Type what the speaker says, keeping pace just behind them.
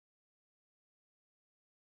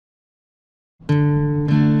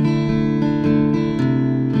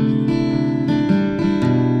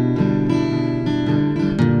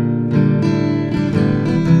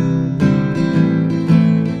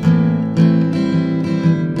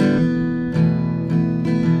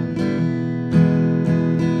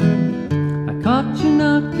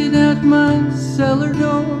cellar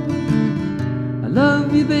door. I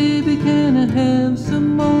love you, baby, can I have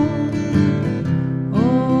some more?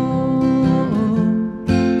 Oh,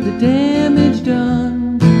 the damage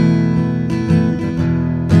done.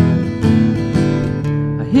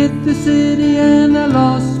 I hit the city and I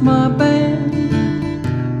lost my band.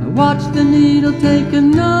 I watched the needle take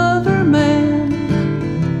another man.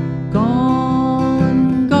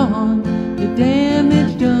 Gone, gone, the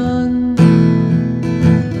damage done.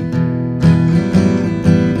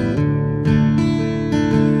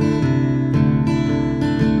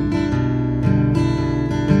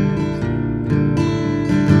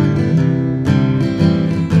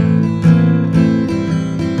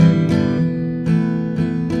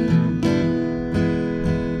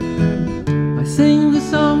 I sing the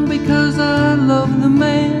song because I love the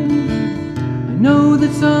man. I know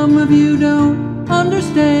that some of you don't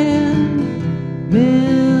understand.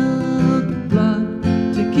 Milk blood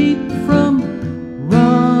to keep from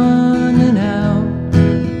running out.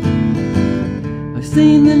 I've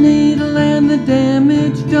seen the needle and the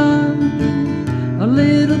damage done, a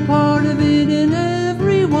little part of it in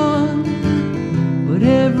everyone, but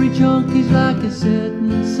every chunk is like a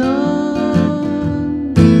setting sun.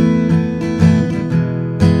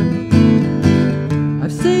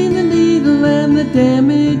 The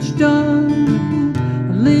damage done,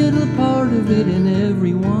 a little part of it in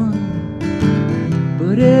everyone,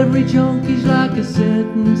 but every chunk is like a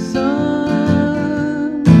setting sun.